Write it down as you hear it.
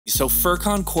So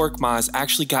Furkan Korkmaz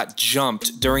actually got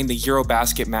jumped during the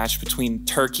EuroBasket match between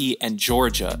Turkey and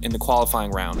Georgia in the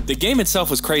qualifying round. The game itself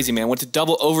was crazy, man. Went to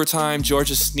double overtime.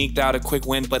 Georgia sneaked out a quick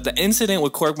win, but the incident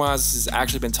with Korkmaz has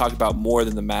actually been talked about more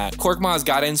than the match. Korkmaz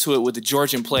got into it with the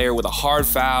Georgian player with a hard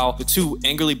foul. The two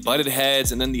angrily butted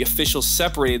heads, and then the officials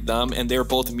separated them, and they were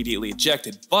both immediately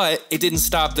ejected. But it didn't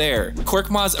stop there.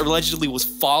 Korkmaz allegedly was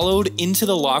followed into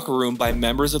the locker room by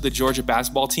members of the Georgia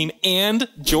basketball team and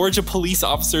Georgia police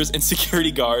officers and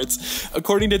security guards.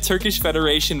 According to Turkish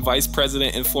Federation Vice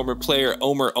President and former player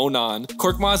Omer Onan,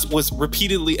 Korkmaz was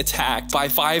repeatedly attacked by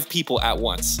 5 people at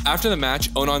once. After the match,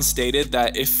 Onan stated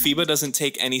that if FIBA doesn't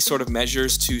take any sort of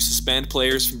measures to suspend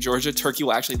players from Georgia, Turkey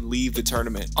will actually leave the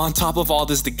tournament. On top of all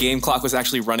this, the game clock was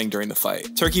actually running during the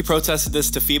fight. Turkey protested this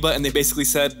to FIBA and they basically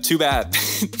said, too bad.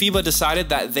 FIBA decided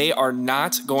that they are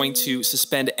not going to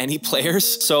suspend any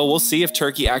players, so we'll see if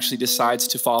Turkey actually decides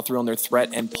to follow through on their threat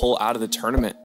and pull out of the tournament.